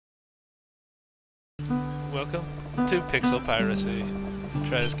welcome to Pixel Piracy.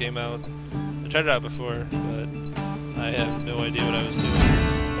 Try this game out. I tried it out before, but I have no idea what I was doing.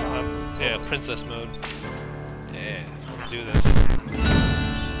 Yeah, princess mode. Yeah, let's do this.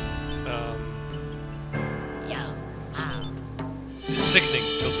 It's sickening,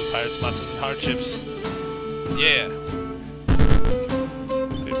 filled with pirates, monsters, and hardships. Yeah.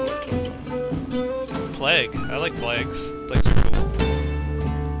 Plague. I like plagues. Plagues are cool.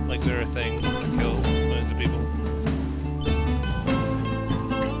 Like they're a thing. Kill millions of people.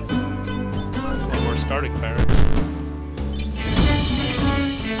 Or more starting pirates.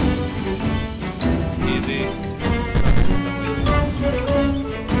 Easy.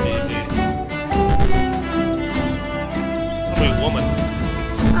 Easy. Wait, woman.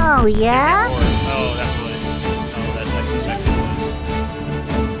 Oh, yeah? Oh, that voice. Oh, that sexy voice.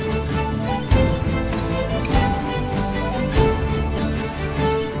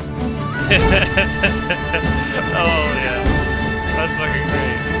 Oh, yeah. That's fucking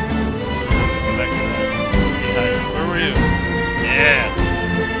great. Go back to that. Yeah. Where were you? Yeah.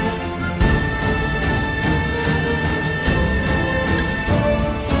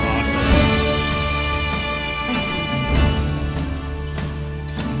 Awesome.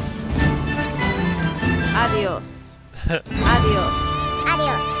 Adios. Adios.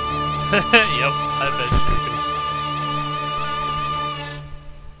 Adios. Yep, I bet you do.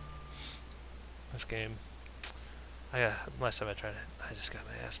 This game. Last time I tried it, I just got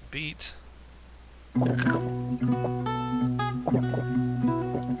my ass beat.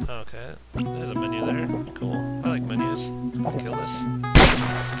 Okay, there's a menu there. Cool. I like menus. Kill this.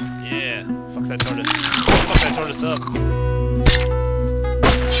 Yeah. Fuck that tortoise. Fuck that tortoise up.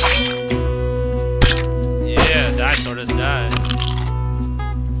 Yeah, die tortoise, die.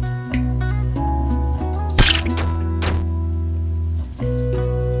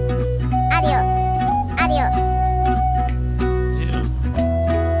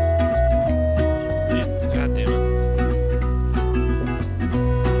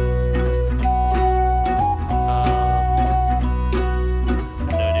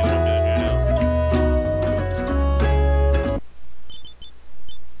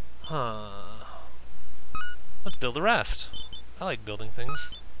 Let's build a raft. I like building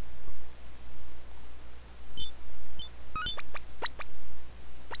things.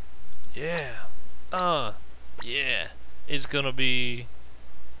 Yeah. Yeah. It's gonna be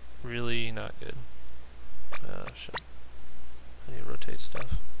really not good. Oh shit. I need to rotate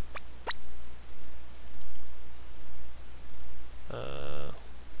stuff.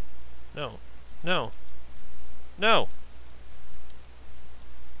 No. No. No!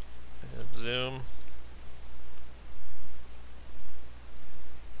 Zoom.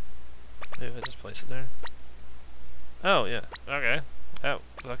 Maybe I just place it there. Oh, yeah. Okay. Oh,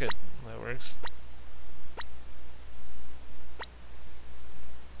 fuck it. That works.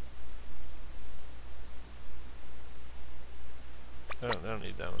 I don't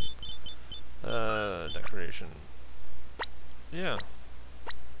need that one. Decoration. Yeah.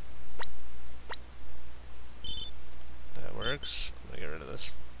 That works. I'm gonna get rid of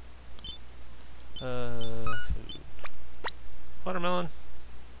this. Food. Watermelon.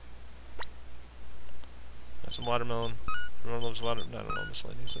 Got some watermelon. Everyone loves watermelon. I don't know what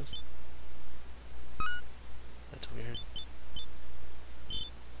miscellaneous is. That's weird.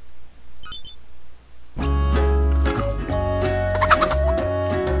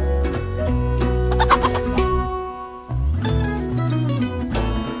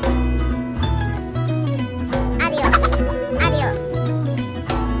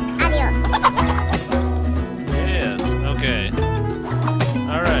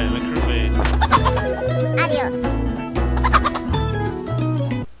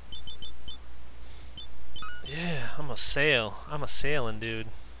 I'm a sailing dude.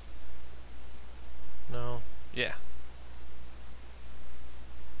 No. Yeah.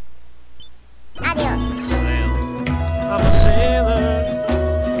 Adios. Sail. I'm a sailor.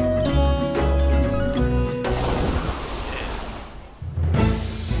 Yeah.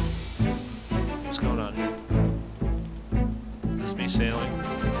 What's going on here? This is me sailing.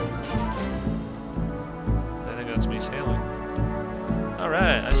 I think that's me sailing.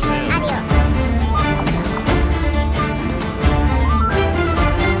 Alright, I sailed. Adios.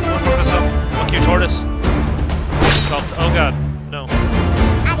 Fuck you, tortoise. It's called. Oh god, no.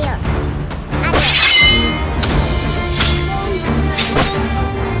 Adios. Adios.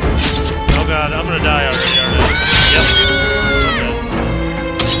 Oh god, I'm gonna die already, aren't I? Yep. I'm dead.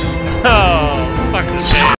 Oh, fuck this game.